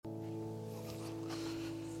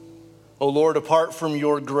O Lord, apart from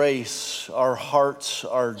your grace, our hearts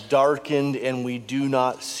are darkened and we do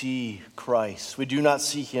not see Christ. We do not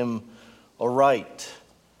see him aright.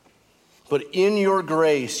 But in your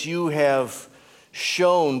grace, you have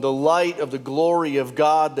shown the light of the glory of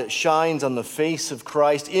God that shines on the face of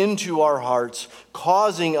Christ into our hearts,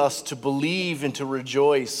 causing us to believe and to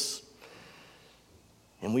rejoice.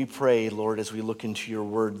 And we pray, Lord, as we look into your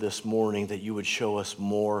word this morning, that you would show us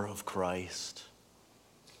more of Christ.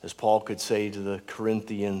 As Paul could say to the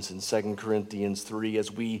Corinthians in 2 Corinthians 3,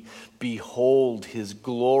 as we behold his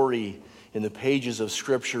glory in the pages of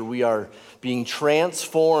Scripture, we are being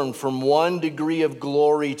transformed from one degree of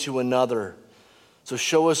glory to another. So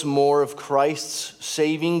show us more of Christ's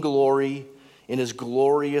saving glory in his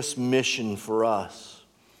glorious mission for us.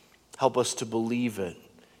 Help us to believe it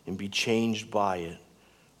and be changed by it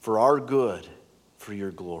for our good, for your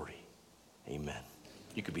glory. Amen.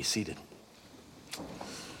 You could be seated.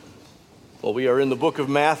 Well, we are in the book of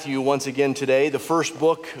Matthew once again today, the first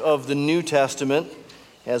book of the New Testament,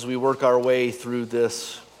 as we work our way through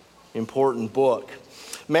this important book.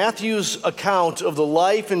 Matthew's account of the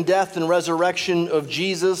life and death and resurrection of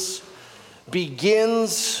Jesus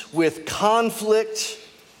begins with conflict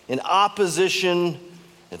and opposition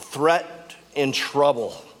and threat and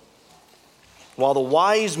trouble. While the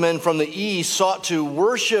wise men from the east sought to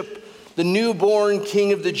worship the newborn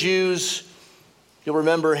King of the Jews, you'll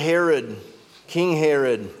remember Herod, King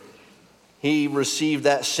Herod. He received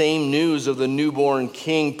that same news of the newborn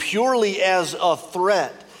king purely as a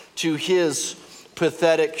threat to his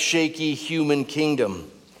pathetic, shaky human kingdom.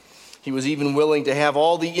 He was even willing to have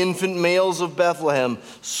all the infant males of Bethlehem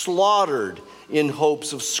slaughtered in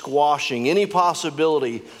hopes of squashing any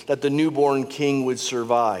possibility that the newborn king would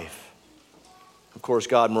survive. Of course,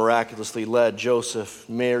 God miraculously led Joseph,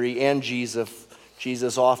 Mary, and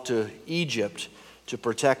Jesus off to Egypt to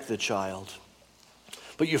protect the child.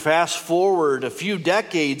 But you fast forward a few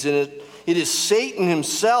decades, and it is Satan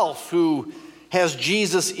himself who has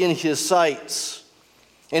Jesus in his sights.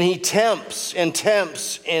 And he tempts and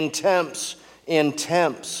tempts and tempts and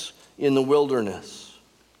tempts in the wilderness.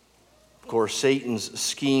 Of course, Satan's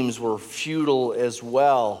schemes were futile as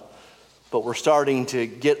well, but we're starting to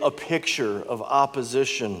get a picture of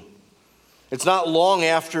opposition. It's not long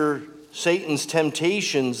after Satan's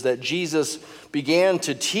temptations that Jesus began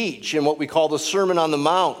to teach in what we call the Sermon on the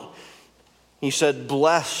Mount. He said,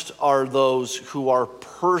 "Blessed are those who are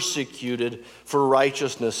persecuted for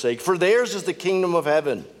righteousness' sake, for theirs is the kingdom of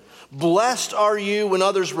heaven. Blessed are you when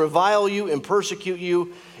others revile you and persecute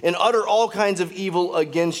you and utter all kinds of evil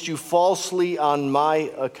against you falsely on my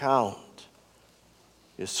account."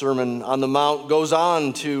 His Sermon on the Mount goes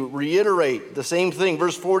on to reiterate the same thing.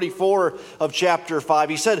 Verse 44 of chapter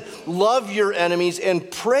 5, he said, "Love your enemies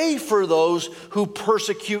and pray for those who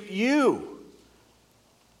persecute you."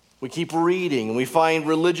 We keep reading and we find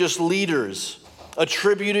religious leaders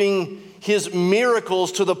attributing his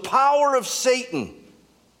miracles to the power of Satan.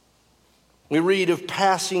 We read of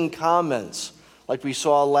passing comments, like we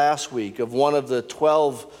saw last week, of one of the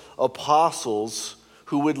 12 apostles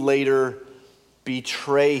who would later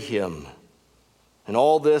betray him. And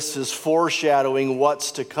all this is foreshadowing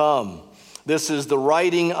what's to come. This is the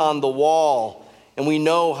writing on the wall. And we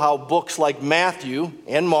know how books like Matthew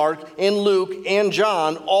and Mark and Luke and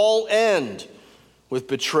John all end with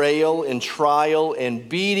betrayal and trial and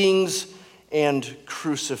beatings and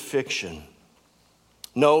crucifixion.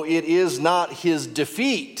 No, it is not his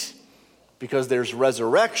defeat, because there's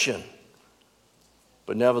resurrection.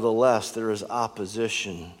 But nevertheless, there is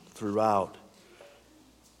opposition throughout.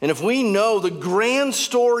 And if we know the grand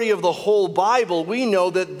story of the whole Bible, we know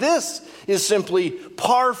that this is simply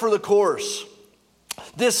par for the course.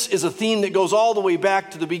 This is a theme that goes all the way back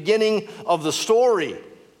to the beginning of the story.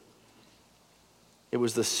 It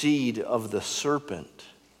was the seed of the serpent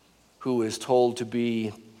who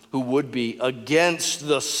would be against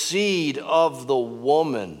the seed of the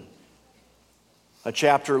woman. A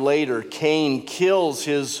chapter later, Cain kills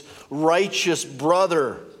his righteous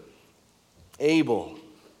brother, Abel,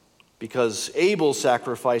 because Abel's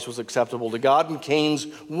sacrifice was acceptable to God and Cain's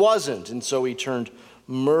wasn't, and so he turned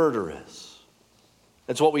murderous.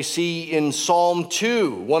 That's what we see in Psalm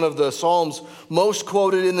 2, one of the psalms most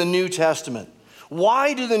quoted in the New Testament.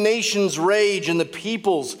 Why do the nations rage and the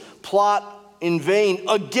peoples plot in vain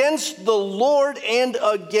against the Lord and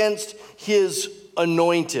against his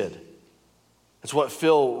anointed? That's what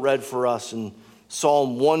Phil read for us in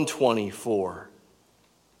Psalm 124.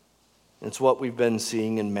 It's what we've been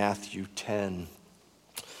seeing in Matthew 10.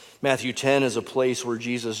 Matthew 10 is a place where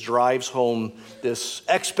Jesus drives home this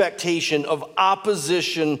expectation of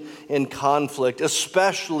opposition and conflict,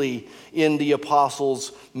 especially in the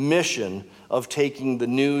apostles' mission of taking the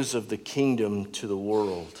news of the kingdom to the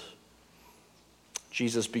world.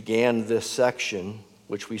 Jesus began this section,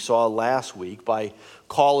 which we saw last week, by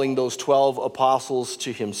calling those 12 apostles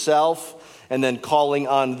to himself and then calling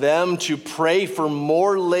on them to pray for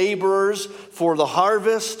more laborers for the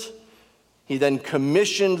harvest. He then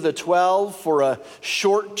commissioned the 12 for a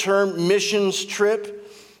short-term missions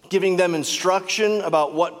trip, giving them instruction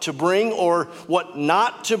about what to bring or what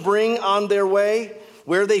not to bring on their way,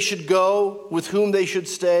 where they should go, with whom they should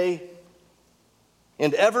stay.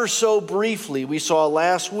 And ever so briefly, we saw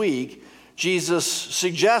last week, Jesus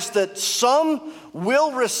suggests that some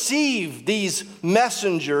will receive these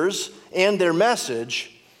messengers and their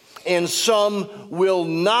message, and some will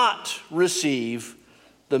not receive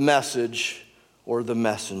the message or the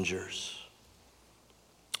messengers.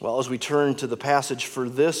 Well, as we turn to the passage for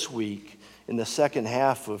this week, in the second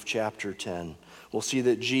half of chapter 10, we'll see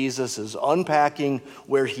that Jesus is unpacking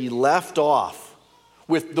where he left off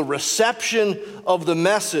with the reception of the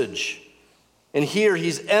message. And here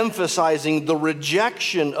he's emphasizing the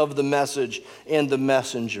rejection of the message and the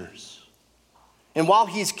messengers. And while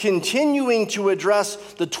he's continuing to address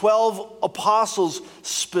the 12 apostles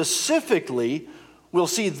specifically, we'll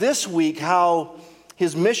see this week how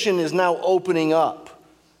his mission is now opening up.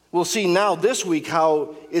 We'll see now this week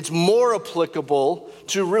how it's more applicable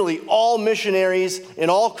to really all missionaries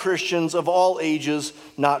and all Christians of all ages,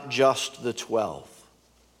 not just the 12.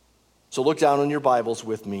 So look down in your Bibles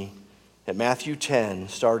with me at Matthew 10,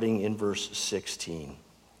 starting in verse 16.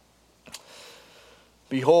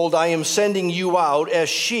 Behold, I am sending you out as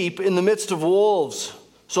sheep in the midst of wolves.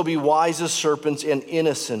 So be wise as serpents and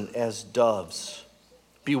innocent as doves.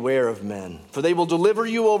 Beware of men, for they will deliver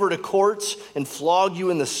you over to courts and flog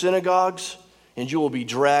you in the synagogues, and you will be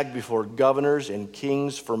dragged before governors and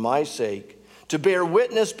kings for my sake, to bear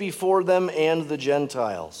witness before them and the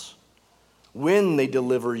Gentiles. When they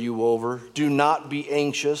deliver you over, do not be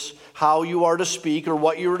anxious how you are to speak or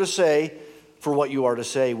what you are to say, for what you are to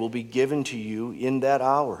say will be given to you in that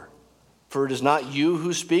hour. For it is not you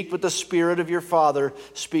who speak, but the Spirit of your Father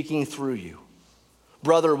speaking through you.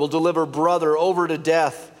 Brother will deliver brother over to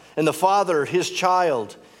death, and the father his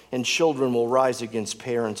child, and children will rise against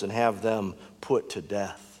parents and have them put to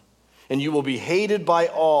death. And you will be hated by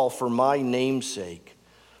all for my name's sake,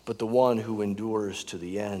 but the one who endures to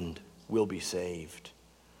the end will be saved.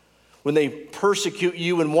 When they persecute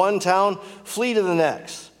you in one town, flee to the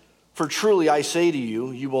next. For truly I say to you,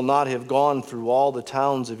 you will not have gone through all the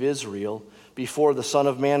towns of Israel before the Son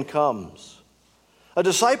of Man comes. A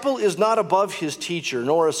disciple is not above his teacher,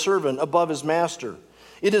 nor a servant above his master.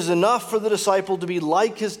 It is enough for the disciple to be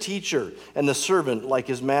like his teacher, and the servant like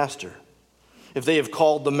his master. If they have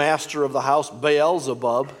called the master of the house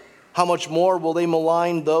Beelzebub, how much more will they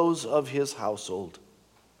malign those of his household?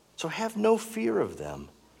 So have no fear of them.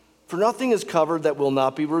 For nothing is covered that will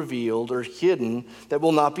not be revealed, or hidden that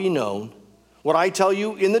will not be known. What I tell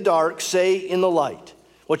you in the dark, say in the light.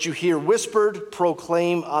 What you hear whispered,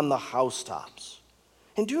 proclaim on the housetops.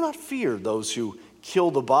 And do not fear those who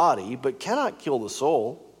kill the body, but cannot kill the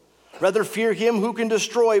soul. Rather fear him who can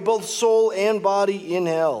destroy both soul and body in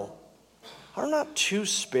hell. Are not 2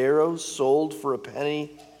 sparrows sold for a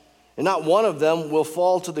penny? And not one of them will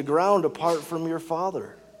fall to the ground apart from your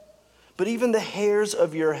Father. But even the hairs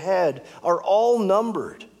of your head are all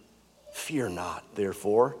numbered. Fear not,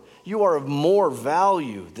 therefore. You are of more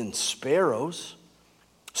value than sparrows.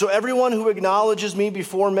 So everyone who acknowledges me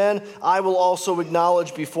before men, I will also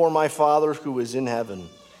acknowledge before my Father who is in heaven.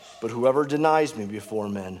 But whoever denies me before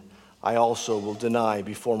men, I also will deny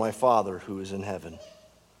before my Father who is in heaven.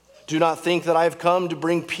 Do not think that I have come to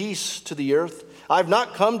bring peace to the earth. I have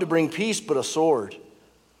not come to bring peace, but a sword.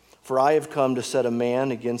 For I have come to set a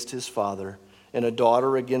man against his father, and a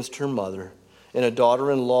daughter against her mother, and a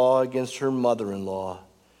daughter-in-law against her mother-in-law.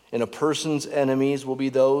 And a person's enemies will be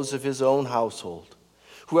those of his own household.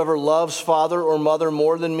 Whoever loves father or mother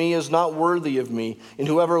more than me is not worthy of me, and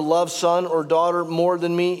whoever loves son or daughter more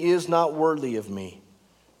than me is not worthy of me.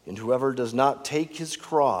 And whoever does not take his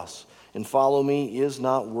cross and follow me is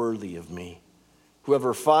not worthy of me.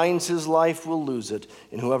 Whoever finds his life will lose it,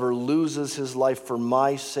 and whoever loses his life for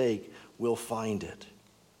my sake will find it.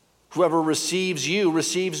 Whoever receives you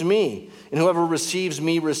receives me, and whoever receives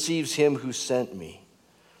me receives him who sent me.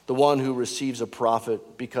 The one who receives a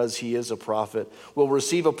prophet because he is a prophet will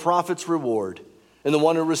receive a prophet's reward. And the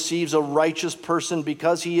one who receives a righteous person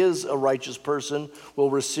because he is a righteous person will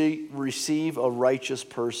receive a righteous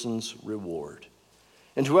person's reward.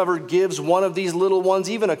 And whoever gives one of these little ones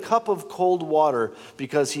even a cup of cold water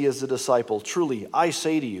because he is a disciple, truly, I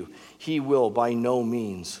say to you, he will by no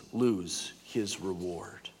means lose his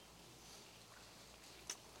reward.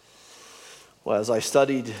 Well, as I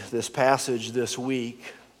studied this passage this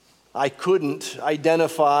week, I couldn't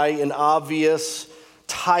identify an obvious,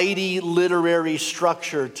 tidy literary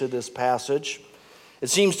structure to this passage. It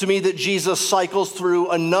seems to me that Jesus cycles through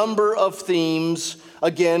a number of themes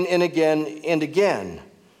again and again and again.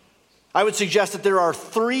 I would suggest that there are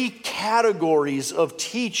three categories of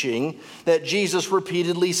teaching that Jesus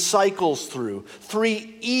repeatedly cycles through.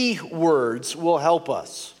 3 E words will help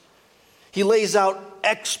us. He lays out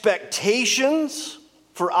expectations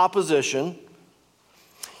for opposition.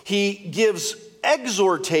 He gives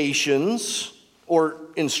exhortations or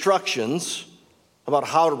instructions about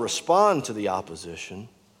how to respond to the opposition.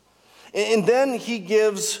 And then he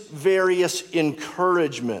gives various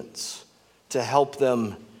encouragements to help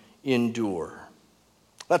them endure.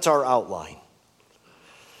 That's our outline.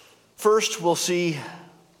 First, we'll see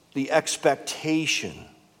the expectation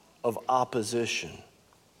of opposition.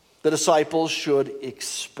 The disciples should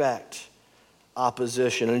expect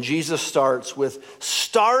opposition. And Jesus starts with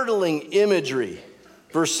startling imagery.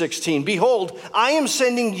 Verse 16, behold, I am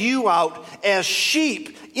sending you out as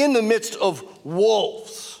sheep in the midst of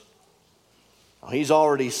wolves. Now, he's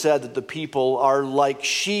already said that the people are like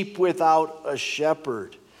sheep without a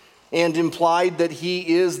shepherd, and implied that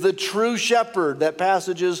he is the true shepherd that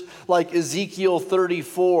passages like Ezekiel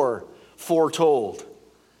 34 foretold.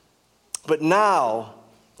 But now,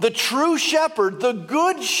 the true shepherd, the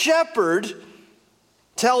good shepherd,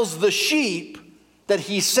 tells the sheep that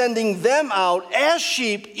he's sending them out as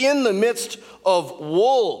sheep in the midst of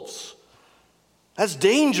wolves. That's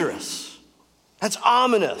dangerous. That's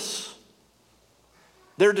ominous.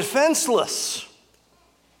 They're defenseless.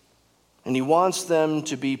 And he wants them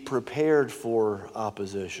to be prepared for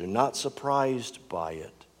opposition, not surprised by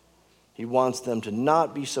it. He wants them to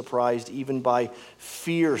not be surprised even by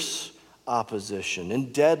fierce opposition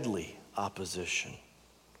and deadly opposition.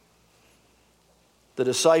 The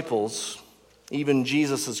disciples, even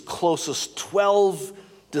Jesus' closest 12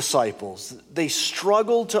 disciples, they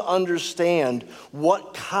struggled to understand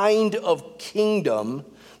what kind of kingdom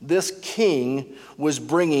this king was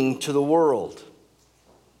bringing to the world.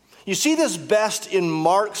 You see this best in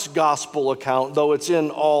Mark's gospel account, though it's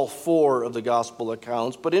in all 4 of the gospel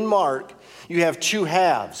accounts. But in Mark, you have 2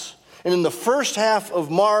 halves. And in the first half of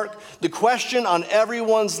Mark, the question on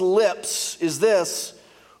everyone's lips is this: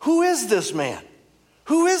 who is this man?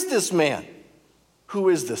 Who is this man? Who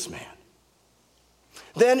is this man?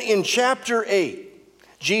 Then in chapter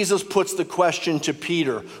 8, Jesus puts the question to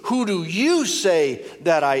Peter, who do you say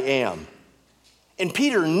that I am? And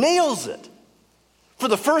Peter nails it. For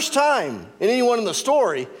the first time in anyone in the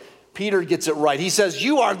story, Peter gets it right. He says,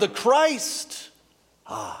 you are the Christ.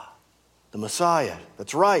 The Messiah.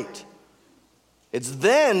 That's right. It's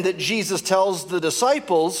then that Jesus tells the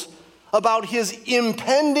disciples about his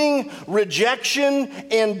impending rejection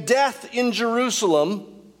and death in Jerusalem,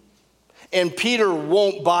 and Peter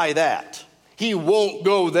won't buy that. He won't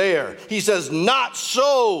go there. He says, not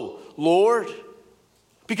so, Lord,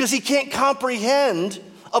 because he can't comprehend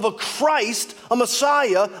of a Christ, a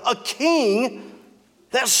Messiah, a king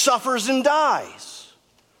that suffers and dies.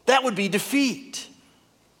 That would be defeat.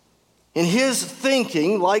 In his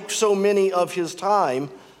thinking, like so many of his time,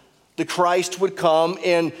 the Christ would come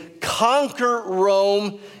and conquer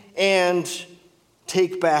Rome and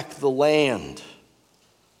take back the land.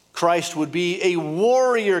 Christ would be a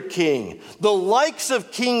warrior king, the likes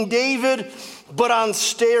of King David, but on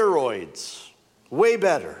steroids. Way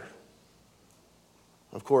better.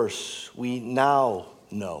 Of course, we now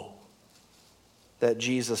know that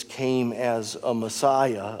Jesus came as a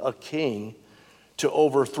Messiah, a king, to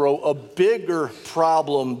overthrow a bigger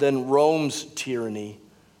problem than Rome's tyranny,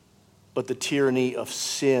 but the tyranny of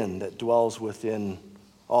sin that dwells within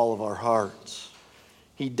all of our hearts.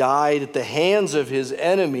 He died at the hands of his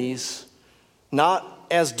enemies, not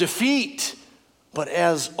as defeat, but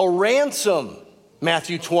as a ransom,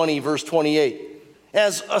 Matthew 20, verse 28,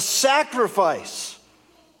 as a sacrifice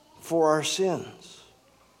for our sins.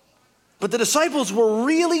 But the disciples were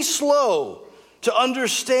really slow to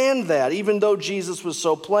understand that, even though Jesus was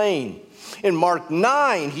so plain. In Mark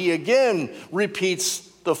 9, he again repeats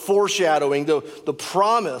the foreshadowing, the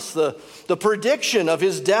promise, the prediction of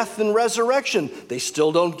his death and resurrection. They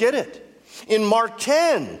still don't get it. In Mark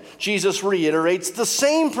 10, Jesus reiterates the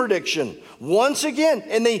same prediction once again,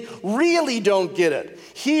 and they really don't get it.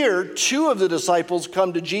 Here, two of the disciples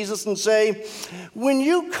come to Jesus and say, "When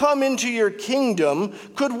you come into your kingdom,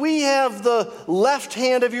 could we have the left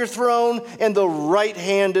hand of your throne and the right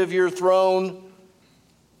hand of your throne?"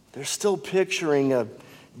 They're still picturing a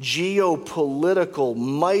geopolitical,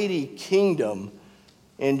 mighty kingdom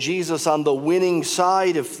and Jesus on the winning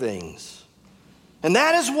side of things. And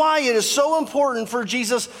that is why it is so important for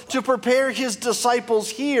Jesus to prepare his disciples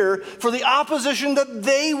here for the opposition that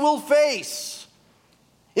they will face.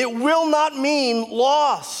 It will not mean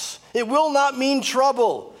loss. It will not mean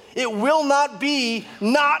trouble. It will not be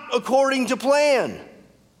not according to plan.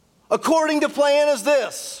 According to plan is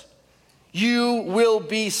this: you will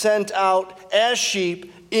be sent out as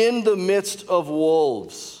sheep in the midst of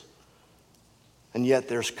wolves. And yet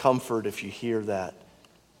there's comfort if you hear that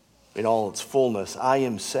in all its fullness. I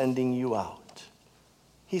am sending you out.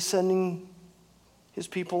 He's sending his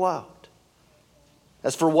people out.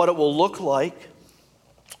 As for what it will look like,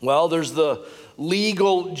 well, there's the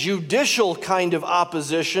legal, judicial kind of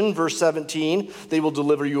opposition. Verse 17, they will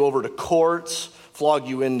deliver you over to courts, flog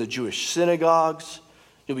you in the Jewish synagogues.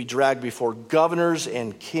 You'll be dragged before governors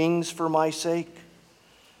and kings for my sake.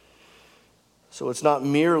 So it's not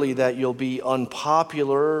merely that you'll be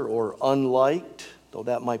unpopular or unliked, though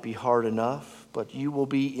that might be hard enough, but you will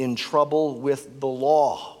be in trouble with the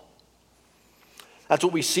law. That's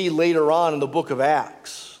what we see later on in the book of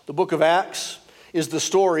Acts. The book of Acts is the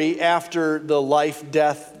story after the life,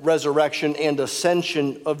 death, resurrection, and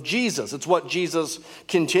ascension of Jesus. It's what Jesus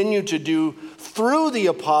continued to do through the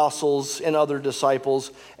apostles and other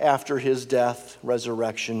disciples after his death,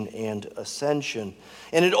 resurrection, and ascension.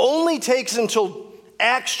 And it only takes until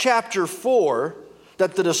Acts chapter 4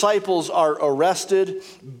 that the disciples are arrested,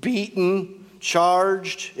 beaten,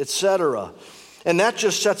 charged, etc. And that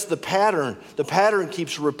just sets the pattern. The pattern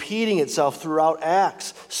keeps repeating itself throughout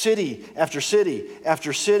Acts, city after city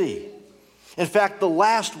after city. In fact, the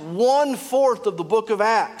last 1/4 of the book of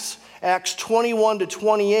Acts, Acts 21 to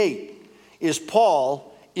 28, is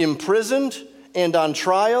Paul imprisoned and on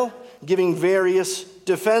trial, giving various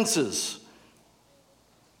defenses.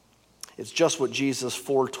 It's just what Jesus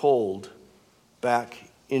foretold back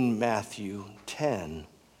in Matthew 10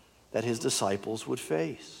 that his disciples would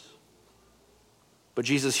face. But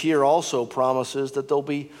Jesus here also promises that there'll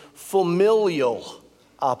be familial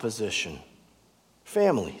opposition.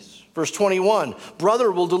 Families. Verse 21,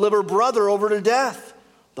 brother will deliver brother over to death.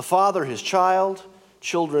 The father his child,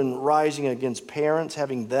 children rising against parents,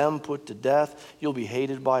 having them put to death. You'll be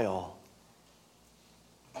hated by all.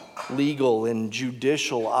 Legal and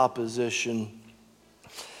judicial opposition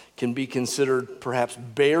can be considered perhaps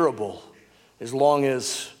bearable as long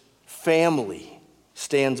as family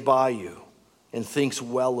stands by you and thinks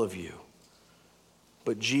well of you.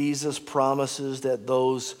 But Jesus promises that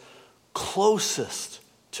those closest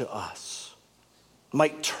to us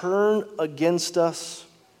might turn against us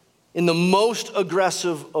in the most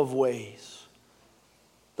aggressive of ways.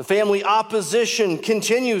 The family opposition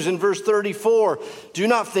continues in verse 34. Do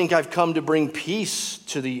not think I've come to bring peace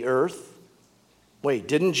to the earth. Wait,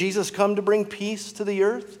 didn't Jesus come to bring peace to the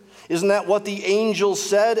earth? Isn't that what the angel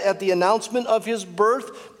said at the announcement of his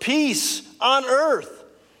birth? Peace on earth.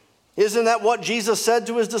 Isn't that what Jesus said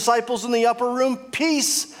to his disciples in the upper room?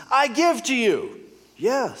 Peace I give to you.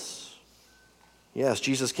 Yes. Yes,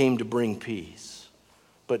 Jesus came to bring peace,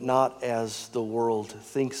 but not as the world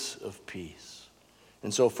thinks of peace.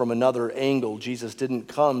 And so from another angle, Jesus didn't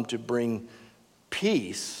come to bring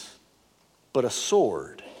peace, but a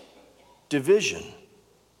sword, division.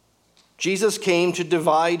 Jesus came to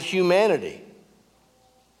divide humanity.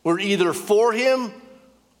 We're either for him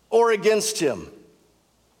or against him.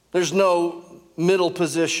 There's no middle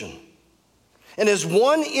position. And as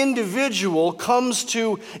one individual comes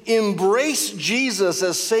to embrace Jesus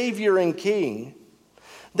as Savior and King,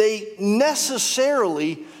 they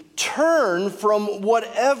necessarily turn from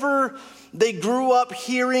whatever they grew up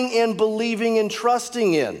hearing and believing and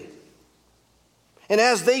trusting in. And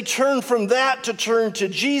as they turn from that to turn to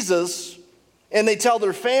Jesus, and they tell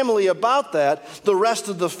their family about that, the rest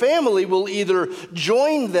of the family will either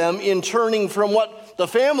join them in turning from what the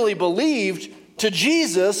family believed to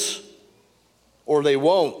Jesus, or they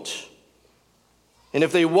won't. And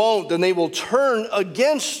if they won't, then they will turn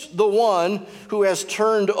against the one who has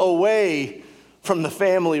turned away from the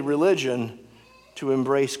family religion to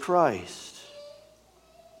embrace Christ.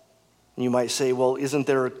 And you might say, well, isn't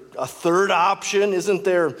there a third option? Isn't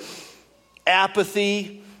there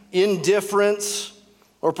apathy, indifference,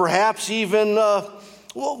 or perhaps even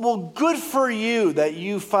Well, good for you that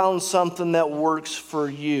you found something that works for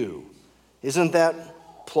you. Isn't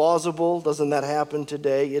that plausible? Doesn't that happen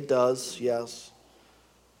today? It does, yes.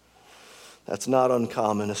 That's not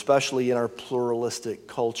uncommon, especially in our pluralistic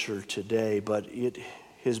culture today, but it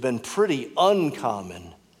has been pretty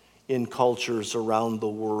uncommon in cultures around the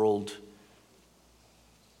world,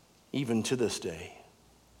 even to this day.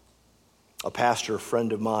 A pastor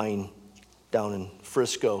friend of mine down in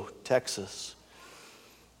Frisco, Texas,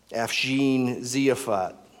 Afshin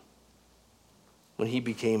Ziafat, when he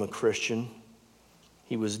became a Christian,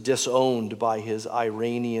 he was disowned by his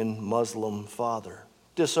Iranian Muslim father.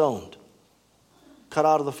 Disowned. Cut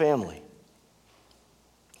out of the family.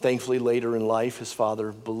 Thankfully, later in life, his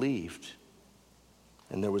father believed,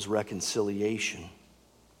 and there was reconciliation.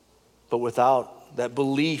 But without that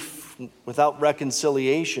belief, without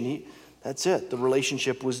reconciliation, that's it. The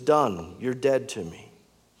relationship was done. You're dead to me.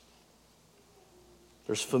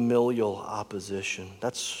 There's familial opposition.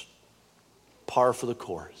 That's par for the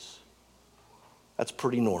course. That's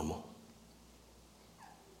pretty normal.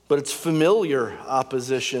 But it's familiar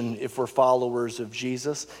opposition if we're followers of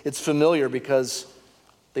Jesus. It's familiar because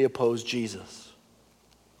they oppose Jesus.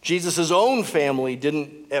 Jesus' own family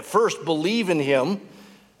didn't at first believe in him.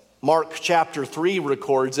 Mark chapter 3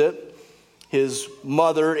 records it. His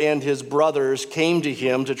mother and his brothers came to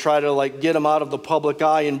him to try to get him out of the public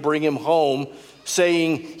eye and bring him home,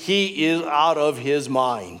 saying he is out of his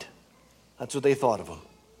mind. That's what they thought of him.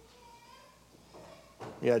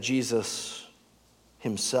 Yeah, Jesus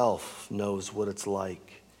himself knows what it's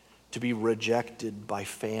like to be rejected by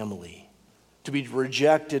family, to be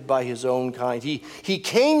rejected by his own kind. He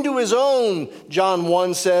came to his own, John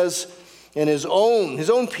 1 says, and his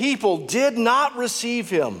own people did not receive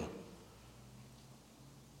him.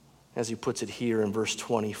 As he puts it here in verse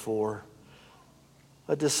 24,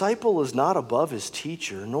 a disciple is not above his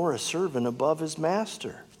teacher, nor a servant above his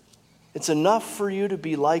master. It's enough for you to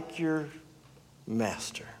be like your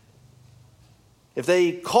master. If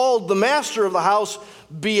they called the master of the house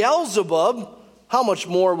Beelzebub, how much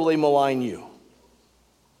more will they malign you?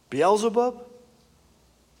 Beelzebub?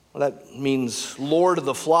 Well, that means Lord of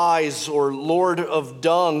the Flies or Lord of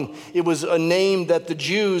Dung. It was a name that the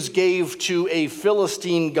Jews gave to a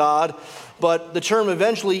Philistine god, but the term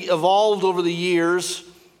eventually evolved over the years,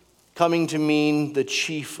 coming to mean the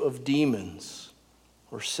chief of demons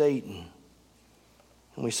or Satan.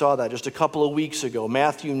 And we saw that just a couple of weeks ago.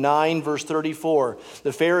 Matthew 9, verse 34.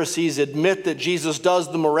 The Pharisees admit that Jesus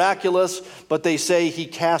does the miraculous, but they say he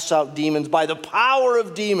casts out demons by the power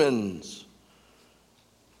of demons.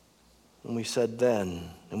 And we said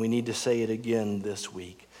then, and we need to say it again this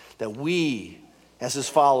week, that we, as his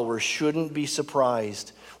followers, shouldn't be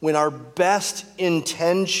surprised when our best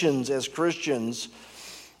intentions as Christians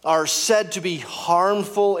are said to be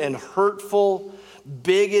harmful and hurtful,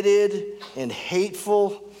 bigoted and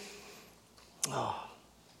hateful. Oh,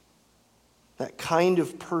 that kind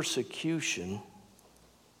of persecution,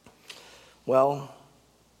 well,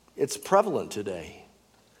 it's prevalent today.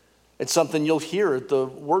 It's something you'll hear at the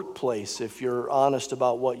workplace if you're honest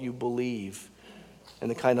about what you believe and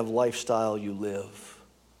the kind of lifestyle you live.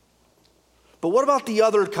 But what about the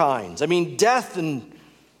other kinds? I mean, death and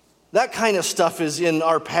that kind of stuff is in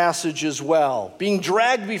our passage as well. Being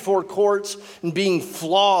dragged before courts and being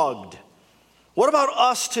flogged. What about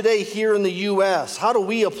us today here in the U.S.? How do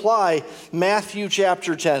we apply Matthew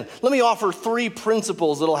chapter 10? Let me offer 3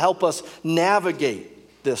 principles that'll help us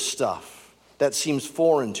navigate this stuff that seems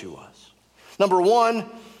foreign to us. Number 1,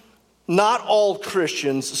 not all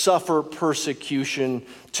Christians suffer persecution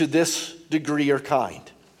to this degree or kind.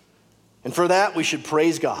 And for that, we should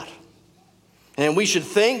praise God. And we should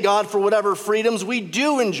thank God for whatever freedoms we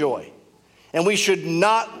do enjoy. And we should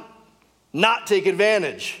not take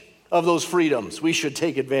advantage of those freedoms. We should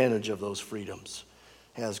take advantage of those freedoms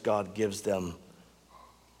as God gives them.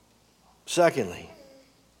 Secondly,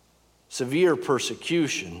 severe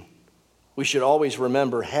persecution, we should always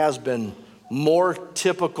remember, has been more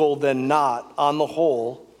typical than not, on the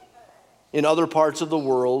whole, in other parts of the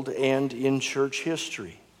world and in church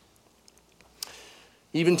history.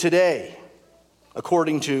 Even today,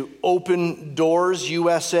 according to Open Doors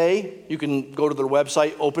USA, you can go to their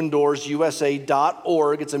website,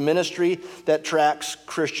 opendoorsusa.org. It's a ministry that tracks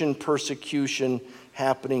Christian persecution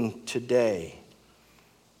happening today.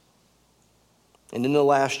 And in the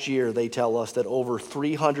last year, they tell us that over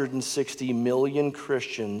 360 million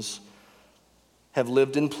Christians have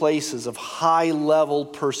lived in places of high-level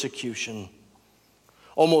persecution.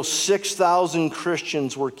 Almost 6,000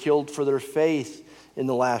 Christians were killed for their faith in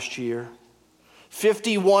the last year.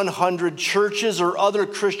 5,100 churches or other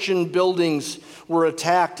Christian buildings were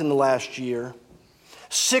attacked in the last year.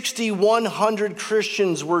 6,100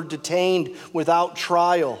 Christians were detained without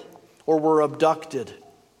trial or were abducted.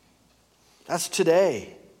 That's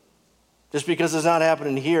today. Just because it's not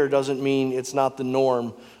happening here doesn't mean it's not the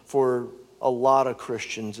norm for a lot of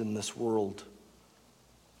Christians in this world.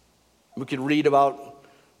 We could read about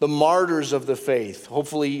the martyrs of the faith.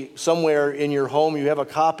 Hopefully somewhere in your home you have a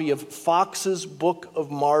copy of Fox's Book of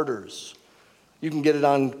Martyrs. You can get it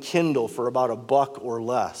on Kindle for about $1 or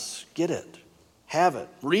less. Get it. Have it.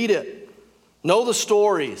 Read it. Know the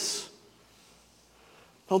stories.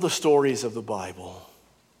 Know the stories of the Bible.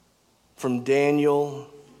 From Daniel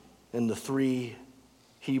and the 3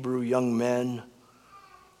 Hebrew young men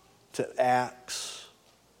to Acts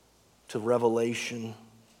to Revelation.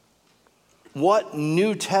 What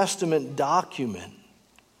New Testament document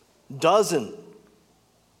doesn't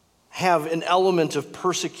have an element of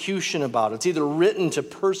persecution about it? It's either written to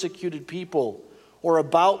persecuted people or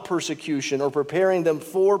about persecution or preparing them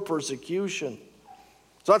for persecution.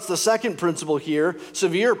 So that's the second principle here.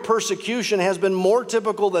 Severe persecution has been more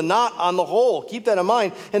typical than not on the whole. Keep that in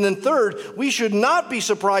mind. And then third, we should not be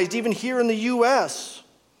surprised even here in the U.S.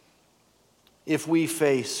 if we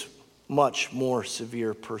face much more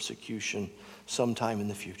severe persecution sometime in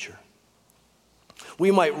the future.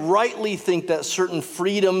 We might rightly think that certain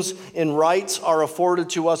freedoms and rights are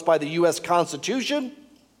afforded to us by the U.S. Constitution,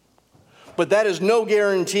 but that is no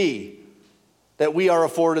guarantee that we are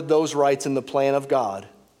afforded those rights in the plan of God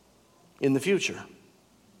in the future.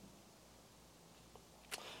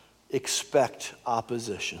 Expect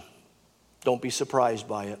opposition. Don't be surprised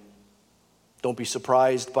by it. Don't be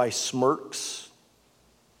surprised by smirks.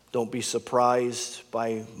 Don't be surprised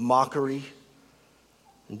by mockery.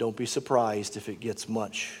 And don't be surprised if it gets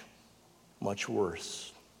much, much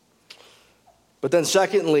worse. But then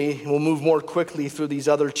secondly, we'll move more quickly through these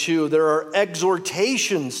other two. There are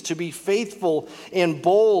exhortations to be faithful and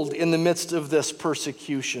bold in the midst of this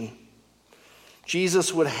persecution.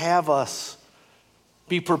 Jesus would have us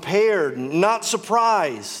be prepared, not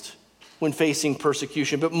surprised when facing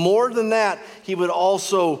persecution. But more than that, he would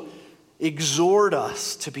also exhort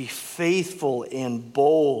us to be faithful and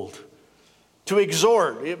bold. To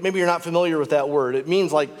exhort, maybe you're not familiar with that word. It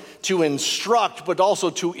means like to instruct, but also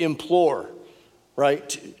to implore, right?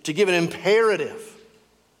 To give an imperative.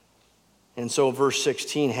 And so verse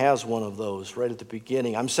 16 has one of those right at the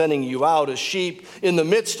beginning. I'm sending you out as sheep in the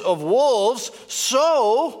midst of wolves.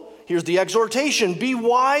 So, here's the exhortation, be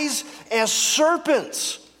wise as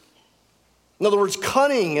serpents. In other words,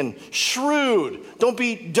 cunning and shrewd. Don't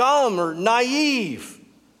be dumb or naive.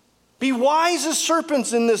 Be wise as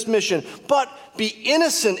serpents in this mission, but be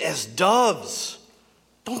innocent as doves.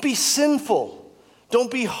 Don't be sinful. Don't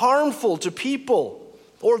be harmful to people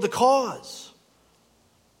or the cause.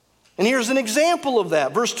 And here's an example of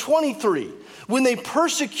that. Verse 23. When they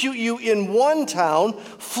persecute you in one town,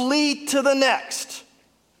 flee to the next.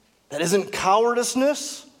 That isn't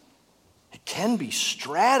cowardice. It can be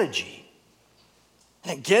strategy.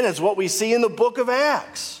 And again, it's what we see in the book of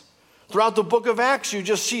Acts. Throughout the book of Acts, you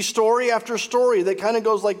just see story after story that kind of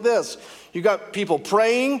goes like this. You got people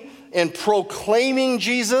praying and proclaiming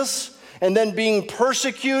Jesus and then being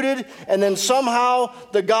persecuted, and then somehow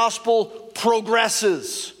the gospel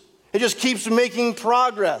progresses. It just keeps making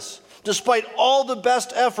progress, despite all the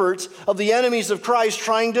best efforts of the enemies of Christ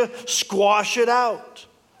trying to squash it out.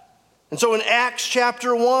 And so in Acts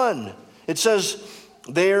chapter 1, it says,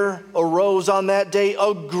 there arose on that day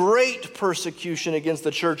a great persecution against the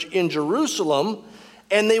church in Jerusalem,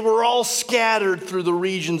 and they were all scattered through the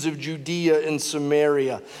regions of Judea and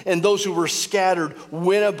Samaria. And those who were scattered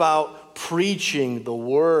went about preaching the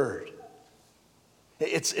word.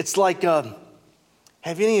 It's like, have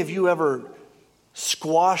any of you ever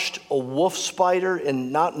squashed a wolf spider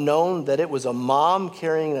and not known that it was a mom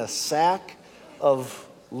carrying a sack of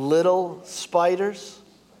little spiders?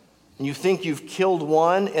 And you think you've killed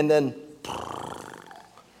one, and then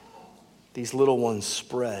these little ones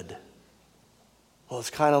spread. Well, it's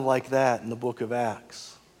kind of like that in the book of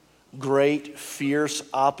Acts. Great, fierce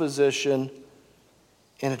opposition,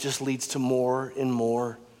 and it just leads to more and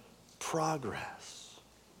more progress.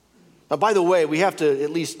 Now, by the way, we have to at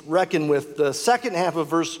least reckon with the second half of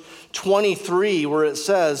verse 23, where it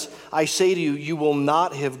says, I say to you, you will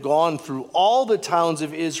not have gone through all the towns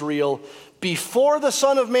of Israel before the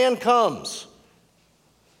Son of Man comes.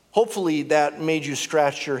 Hopefully that made you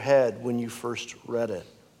scratch your head when you first read it.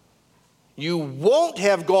 You won't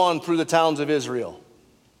have gone through the towns of Israel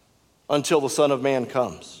until the Son of Man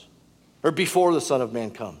comes, or before the Son of Man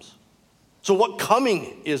comes. So what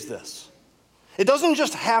coming is this? It doesn't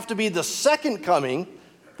just have to be the second coming,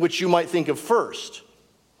 which you might think of first.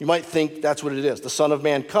 You might think that's what it is. The Son of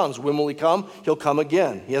Man comes. When will he come? He'll come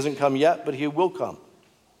again. He hasn't come yet, but he will come.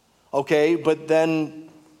 Okay, but then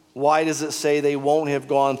why does it say they won't have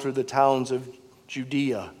gone through the towns of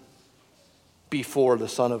Judea before the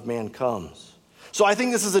Son of Man comes? So I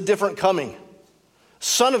think this is a different coming.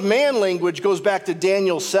 Son of Man language goes back to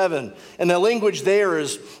Daniel 7. And the language there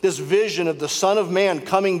is this vision of the Son of Man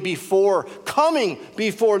coming before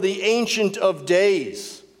the Ancient of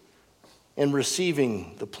Days and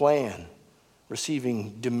receiving the plan,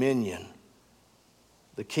 receiving dominion,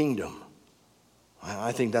 the kingdom.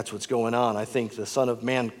 I think that's what's going on. I think the Son of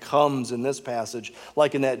Man comes in this passage,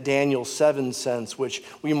 like in that Daniel 7 sense, which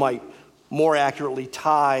we might more accurately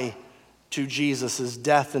tie to Jesus'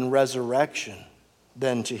 death and resurrection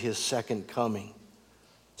than to his second coming.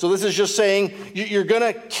 So this is just saying you're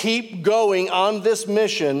going to keep going on this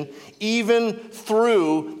mission even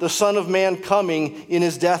through the Son of Man coming in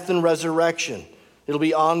his death and resurrection. It'll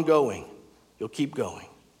be ongoing. You'll keep going.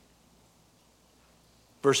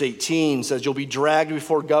 Verse 18 says, you'll be dragged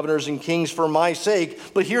before governors and kings for my sake.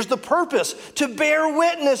 But here's the purpose: to bear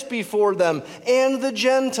witness before them and the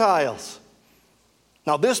Gentiles.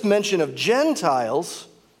 Now, this mention of Gentiles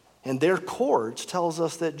and their courts tells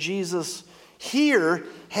us that Jesus here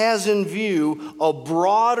has in view a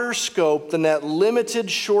broader scope than that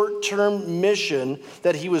limited short-term mission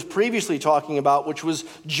that he was previously talking about, which was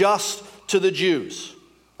just to the Jews.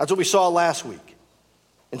 That's what we saw last week.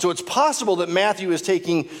 And so it's possible that Matthew is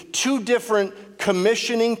taking two different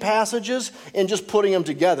commissioning passages and just putting them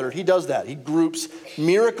together. He does that. He groups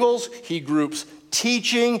miracles. He groups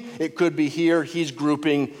teaching. It could be here he's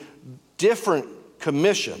grouping different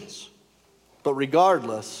commissions. But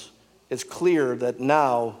regardless, it's clear that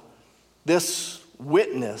now this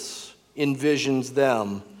witness envisions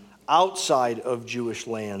them outside of Jewish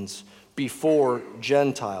lands before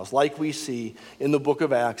Gentiles, like we see in the book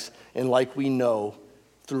of Acts and like we know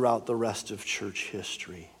throughout the rest of church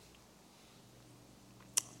history.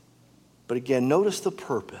 But again, notice the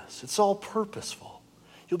purpose. It's all purposeful.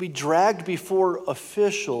 You'll be dragged before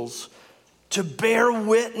officials to bear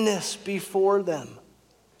witness before them.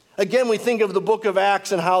 Again, we think of the book of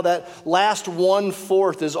Acts and how that last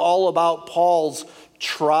 1/4 is all about Paul's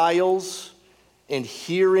trials and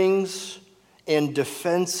hearings and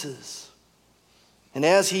defenses. And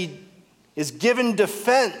as he is given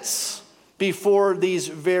defense before these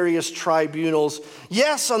various tribunals,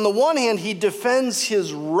 yes, on the one hand, he defends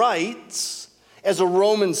his rights as a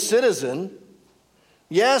Roman citizen.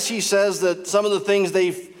 Yes, he says that some of the things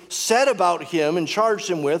they've said about him and charged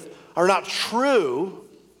him with are not true.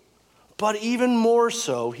 But even more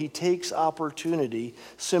so, he takes opportunity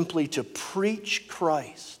simply to preach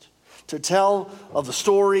Christ, to tell of the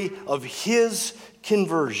story of his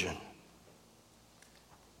conversion.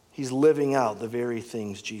 He's living out the very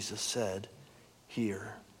things Jesus said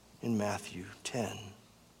here in Matthew 10.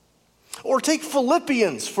 Or take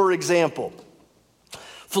Philippians, for example.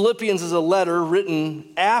 Philippians is a letter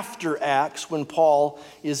written after Acts when Paul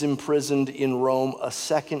is imprisoned in Rome a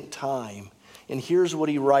second time. And here's what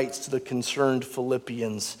he writes to the concerned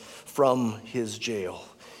Philippians from his jail.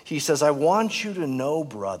 He says, I want you to know,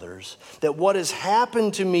 brothers, that what has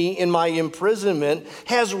happened to me in my imprisonment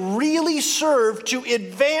has really served to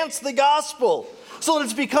advance the gospel, so that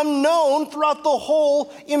it's become known throughout the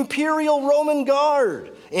whole imperial Roman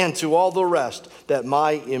guard and to all the rest that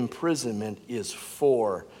my imprisonment is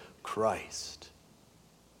for Christ.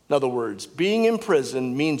 In other words, being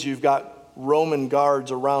imprisoned means you've got Roman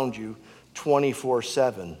guards around you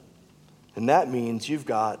 24/7. And that means you've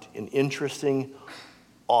got an interesting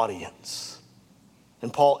audience.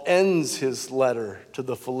 And Paul ends his letter to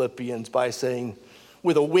the Philippians by saying,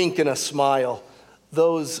 with a wink and a smile,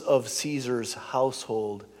 those of Caesar's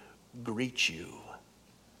household greet you.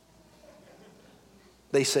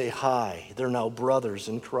 They say hi. They're now brothers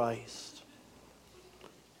in Christ.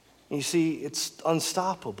 And you see, it's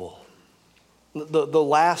unstoppable. The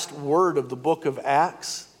last word of the book of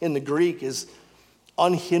Acts in the Greek is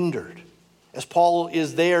unhindered. As Paul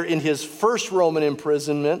is there in his first Roman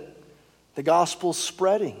imprisonment, the gospel's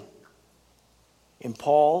spreading. And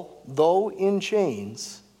Paul, though in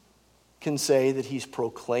chains, can say that he's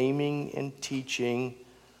proclaiming and teaching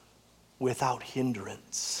without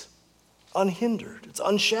hindrance. Unhindered. It's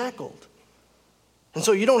unshackled. And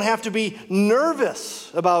so you don't have to be nervous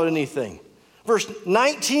about anything. Verse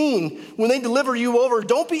 19, when they deliver you over,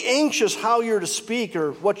 don't be anxious how you're to speak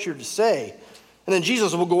or what you're to say. And then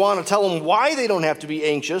Jesus will go on and tell them why they don't have to be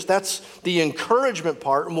anxious. That's the encouragement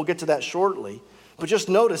part, and we'll get to that shortly. But just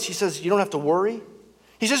notice, he says you don't have to worry.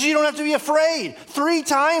 He says you don't have to be afraid. 3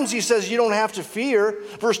 times he says you don't have to fear.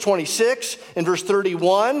 Verse 26 and verse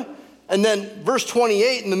 31. And then verse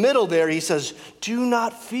 28 in the middle there, he says, do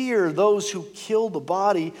not fear those who kill the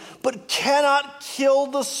body, but cannot kill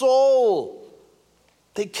the soul.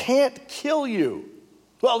 They can't kill you.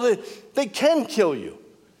 Well, they can kill you,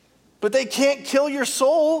 but they can't kill your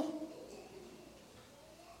soul.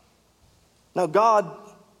 Now, God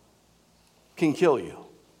can kill you,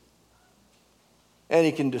 and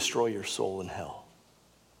he can destroy your soul in hell.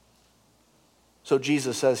 So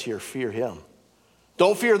Jesus says here, fear him.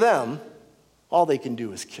 Don't fear them. All they can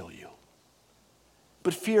do is kill you.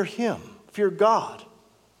 But fear him. Fear God.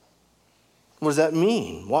 What does that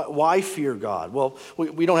mean? Why fear God? Well,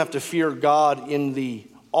 we don't have to fear God in the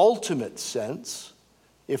ultimate sense.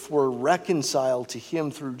 If we're reconciled to him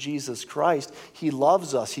through Jesus Christ, he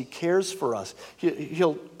loves us. He cares for us.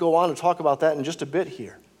 He'll go on to talk about that in just a bit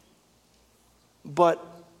here. But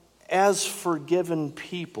as forgiven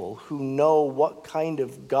people who know what kind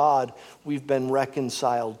of God we've been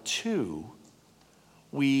reconciled to,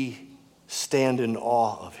 we stand in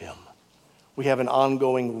awe of him. We have an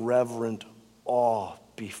ongoing reverent awe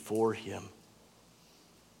before him.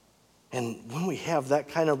 And when we have that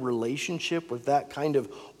kind of relationship with that kind of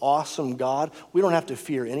awesome God, we don't have to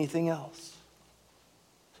fear anything else.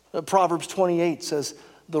 Proverbs 28 says,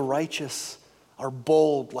 the righteous are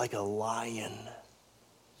bold like a lion.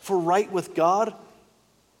 If we're right with God,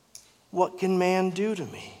 what can man do to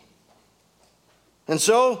me? And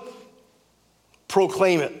so,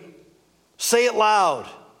 proclaim it. Say it loud.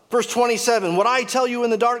 Verse 27, what I tell you in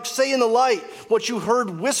the dark, say in the light. What you heard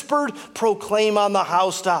whispered, proclaim on the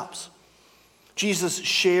housetops. Jesus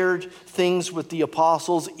shared things with the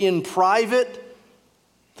apostles in private,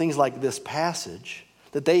 things like this passage,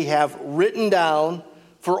 that they have written down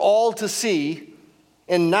for all to see,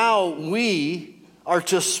 and now we are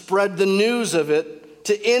to spread the news of it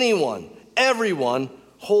to anyone, everyone,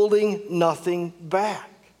 holding nothing back.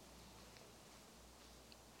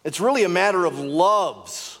 It's really a matter of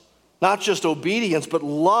loves, not just obedience, but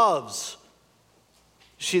loves.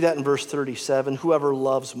 You see that in verse 37. Whoever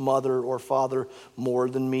loves mother or father more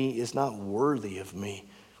than me is not worthy of me.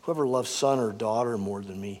 Whoever loves son or daughter more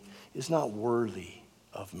than me is not worthy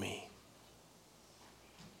of me.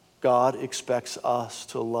 God expects us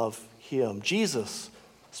to love him. Jesus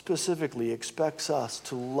specifically expects us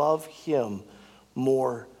to love him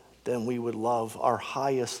more than we would love our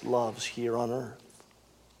highest loves here on earth.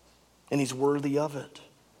 And he's worthy of it.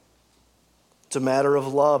 It's a matter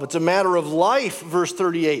of love. It's a matter of life, verse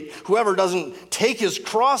 38. Whoever doesn't take his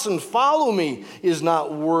cross and follow me is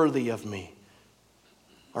not worthy of me.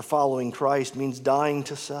 Our following Christ means dying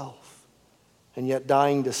to self. And yet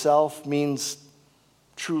dying to self means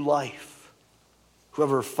true life.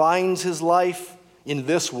 Whoever finds his life in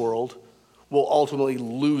this world will ultimately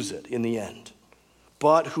lose it in the end.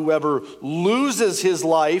 But whoever loses his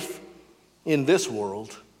life in this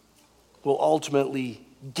world will ultimately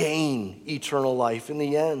gain eternal life in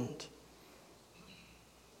the end.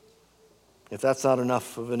 If that's not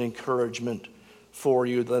enough of an encouragement for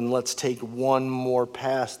you, then let's take one more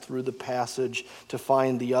pass through the passage to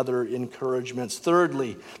find the other encouragements.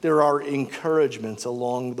 Thirdly, there are encouragements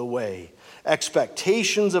along the way.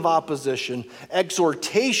 Expectations of opposition,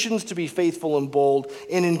 exhortations to be faithful and bold,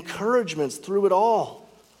 and encouragements through it all.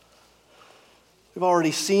 We've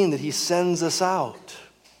already seen that he sends us out.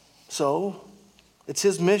 So, it's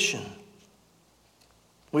his mission.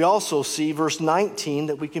 We also see, verse 19,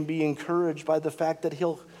 that we can be encouraged by the fact that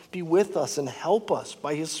he'll be with us and help us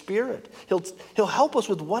by his Spirit. He'll help us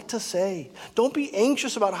with what to say. Don't be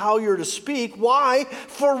anxious about how you're to speak. Why?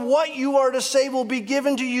 For what you are to say will be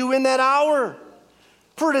given to you in that hour.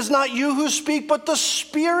 For it is not you who speak, but the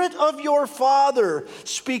Spirit of your Father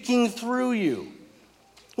speaking through you.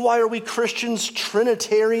 Why are we Christians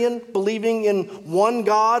Trinitarian, believing in one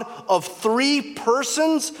God of 3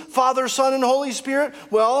 persons, Father, Son, and Holy Spirit?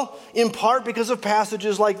 Well, in part because of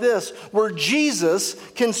passages like this, where Jesus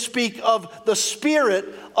can speak of the Spirit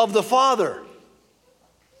of the Father.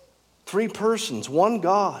 3 persons, one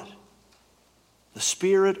God. The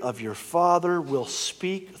Spirit of your Father will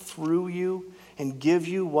speak through you and give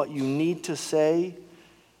you what you need to say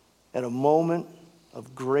at a moment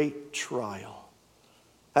of great trial.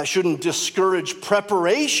 That shouldn't discourage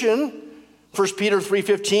preparation. 1 Peter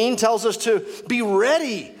 3:15 tells us to be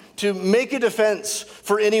ready to make a defense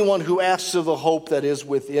for anyone who asks of the hope that is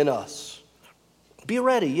within us. Be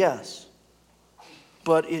ready, yes.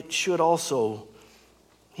 But it should also,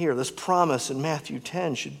 here, this promise in Matthew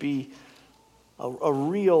 10 should be a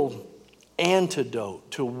real antidote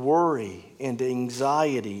to worry and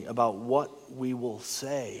anxiety about what we will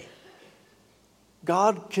say.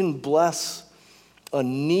 God can bless a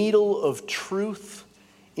needle of truth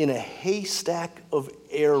in a haystack of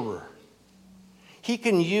error. He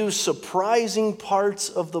can use surprising parts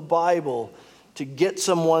of the Bible to get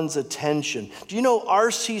someone's attention. Do you know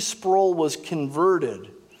R.C. Sproul was converted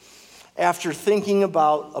after thinking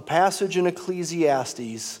about a passage in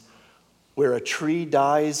Ecclesiastes where a tree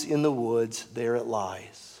dies in the woods, there it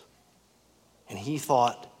lies. And he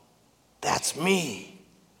thought, that's me.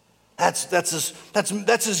 That's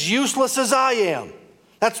as useless as I am.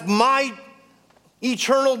 That's my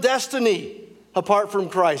eternal destiny apart from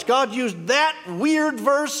Christ. God used that weird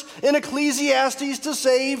verse in Ecclesiastes to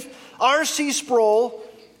save R.C. Sproul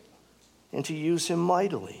and to use him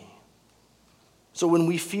mightily. So when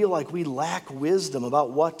we feel like we lack wisdom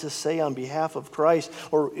about what to say on behalf of Christ,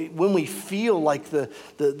 or when we feel like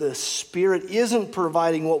the Spirit isn't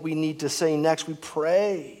providing what we need to say next, we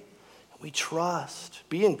pray, we trust,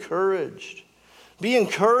 be encouraged. Be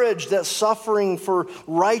encouraged that suffering for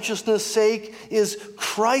righteousness' sake is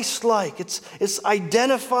Christ-like. It's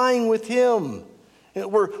identifying with Him.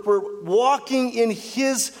 We're walking in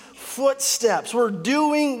His footsteps. We're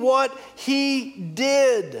doing what He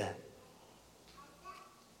did.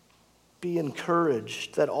 Be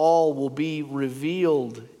encouraged that all will be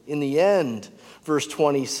revealed in the end. Verse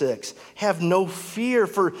 26, have no fear,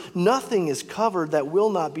 for nothing is covered that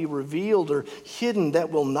will not be revealed, or hidden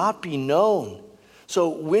that will not be known. So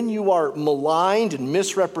when you are maligned and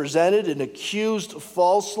misrepresented and accused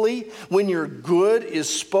falsely, when your good is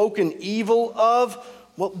spoken evil of,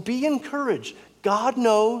 well, be encouraged. God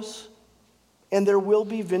knows, and there will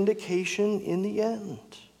be vindication in the end.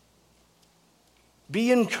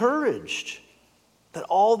 Be encouraged that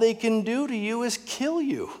all they can do to you is kill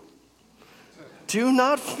you. Do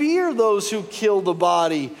not fear those who kill the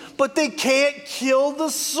body, but they can't kill the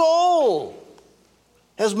soul.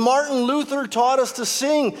 As Martin Luther taught us to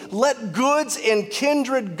sing, let goods and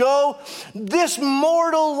kindred go, this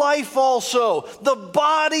mortal life also, the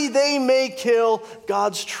body they may kill,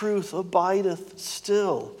 God's truth abideth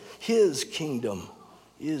still. His kingdom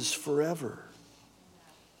is forever.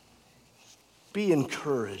 Be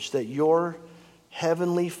encouraged that your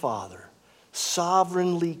heavenly Father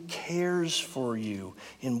sovereignly cares for you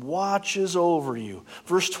and watches over you.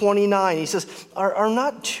 Verse 29, he says, are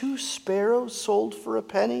not 2 sparrows sold for a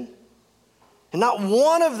penny? And not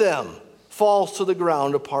one of them falls to the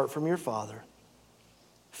ground apart from your Father.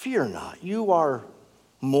 Fear not, you are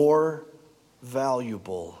more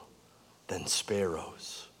valuable than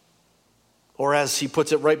sparrows. Or as he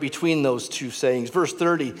puts it right between those two sayings, verse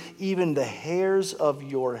 30, even the hairs of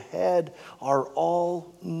your head are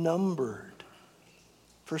all numbered.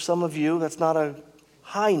 For some of you, that's not a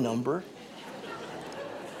high number,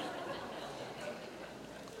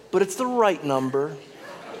 but it's the right number.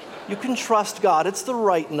 You can trust God. It's the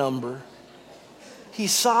right number.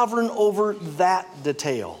 He's sovereign over that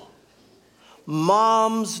detail.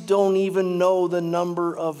 Moms don't even know the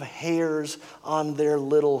number of hairs on their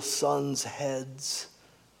little sons' heads,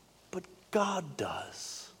 but God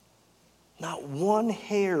does. Not one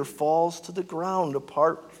hair falls to the ground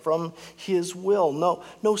apart from His will.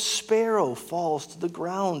 No sparrow falls to the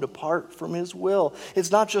ground apart from His will. It's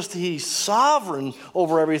not just He's sovereign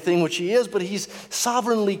over everything, which He is, but He's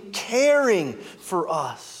sovereignly caring for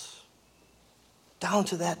us, down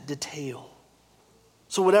to that detail.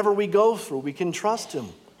 So whatever we go through, we can trust Him.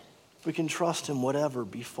 We can trust Him whatever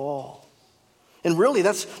befall. And really,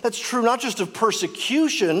 that's true not just of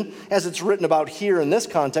persecution, as it's written about here in this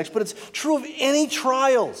context, but it's true of any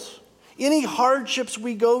trials, any hardships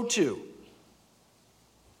we go to.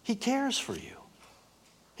 He cares for you.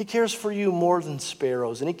 He cares for you more than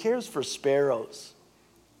sparrows, and He cares for sparrows.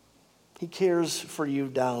 He cares for you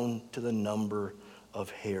down to the number of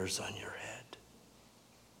hairs on your head.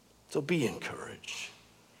 So be encouraged.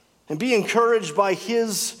 And be encouraged by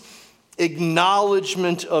His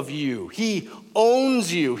acknowledgement of you. He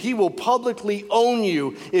owns you. He will publicly own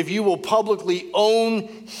you if you will publicly own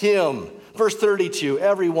Him. Verse 32,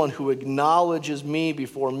 everyone who acknowledges me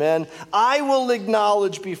before men, I will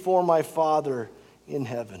acknowledge before my Father in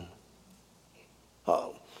heaven.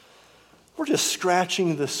 We're just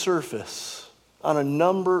scratching the surface on a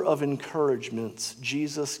number of encouragements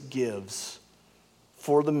Jesus gives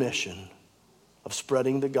for the mission of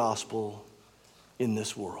spreading the gospel in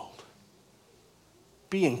this world.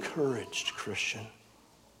 Be encouraged, Christian.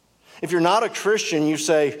 If you're not a Christian, you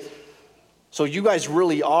say, so you guys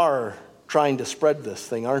really are trying to spread this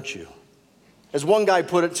thing, aren't you? As one guy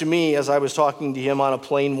put it to me as I was talking to him on a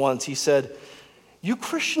plane once, he said, you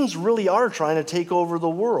Christians really are trying to take over the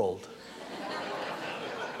world.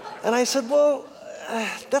 And I said, well,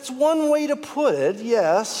 that's one way to put it,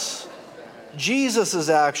 yes. Jesus is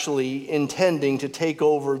actually intending to take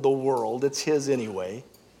over the world. It's his anyway.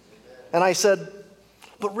 And I said,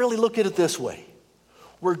 but really look at it this way.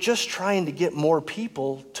 We're just trying to get more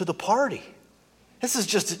people to the party. This is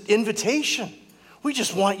just an invitation. We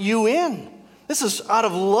just want you in. This is out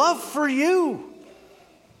of love for you.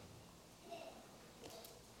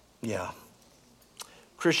 Yeah.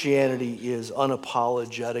 Christianity is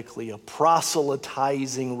unapologetically a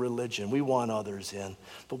proselytizing religion. We want others in,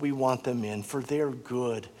 but we want them in for their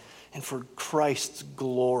good and for Christ's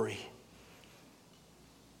glory.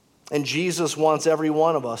 And Jesus wants every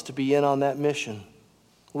one of us to be in on that mission,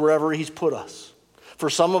 wherever he's put us.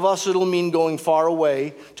 For some of us, it'll mean going far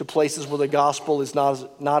away to places where the gospel is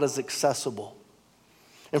not as accessible.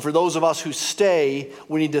 And for those of us who stay,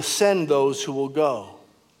 we need to send those who will go.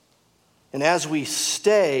 And as we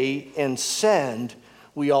stay and send,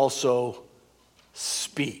 we also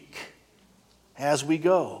speak as we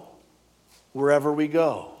go, wherever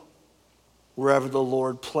the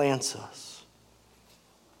Lord plants us.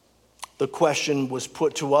 The question was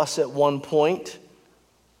put to us at one point,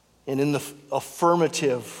 and in the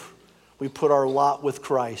affirmative, we put our lot with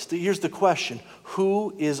Christ. Here's the question: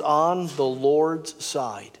 who is on the Lord's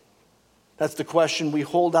side? That's the question we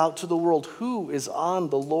hold out to the world. Who is on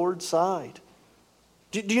the Lord's side?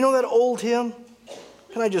 Do you know that old hymn?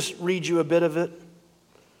 Can I just read you a bit of it?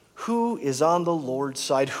 Who is on the Lord's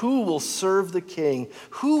side? Who will serve the King?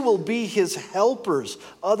 Who will be his helpers,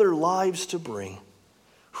 other lives to bring?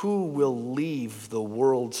 Who will leave the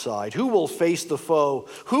world's side? Who will face the foe?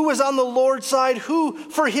 Who is on the Lord's side? Who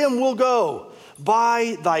for him will go?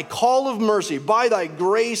 By thy call of mercy, by thy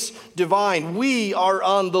grace divine, we are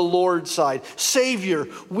on the Lord's side. Savior,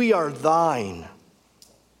 we are thine.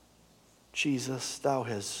 Jesus, thou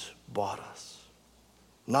hast bought us,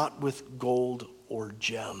 not with gold or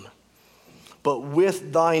gem, but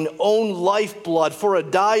with thine own lifeblood for a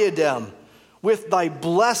diadem, with thy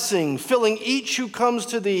blessing filling each who comes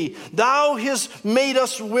to thee. Thou hast made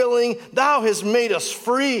us willing, thou hast made us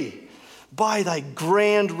free. By thy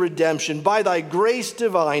grand redemption, by thy grace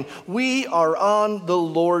divine, we are on the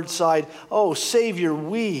Lord's side. Oh, Savior,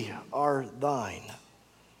 we are thine.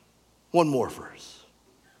 One more verse.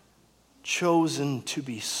 Chosen to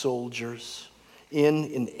be soldiers in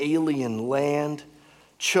an alien land,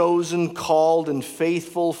 chosen, called, and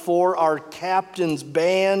faithful for our captain's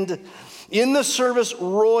band. In the service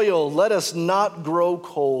royal, let us not grow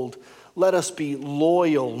cold. Let us be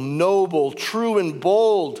loyal, noble, true, and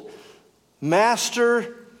bold.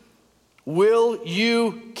 Master, will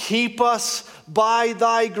you keep us by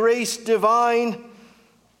thy grace divine?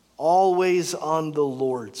 Always on the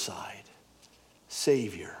Lord's side.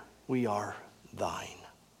 Savior, we are thine.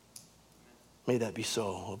 May that be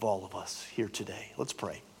so of all of us here today. Let's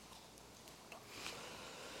pray.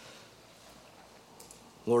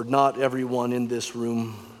 Lord, not everyone in this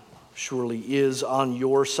room surely is on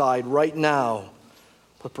your side right now,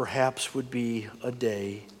 but perhaps would be a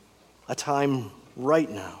day, a time right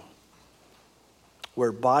now,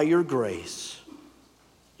 where by your grace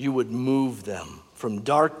you would move them from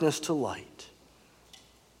darkness to light.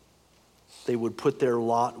 They would put their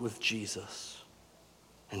lot with Jesus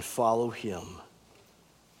and follow him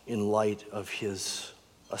in light of his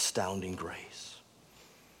astounding grace.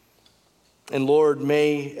 And Lord,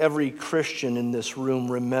 may every Christian in this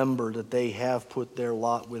room remember that they have put their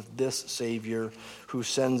lot with this Savior who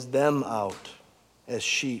sends them out as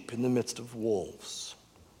sheep in the midst of wolves.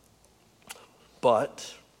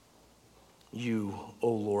 But you, O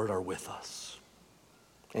Lord, are with us,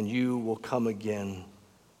 and you will come again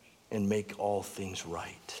and make all things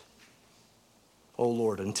right. O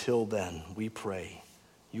Lord, until then, we pray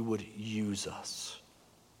you would use us.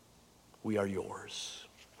 We are yours.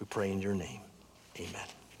 We pray in your name. Amen.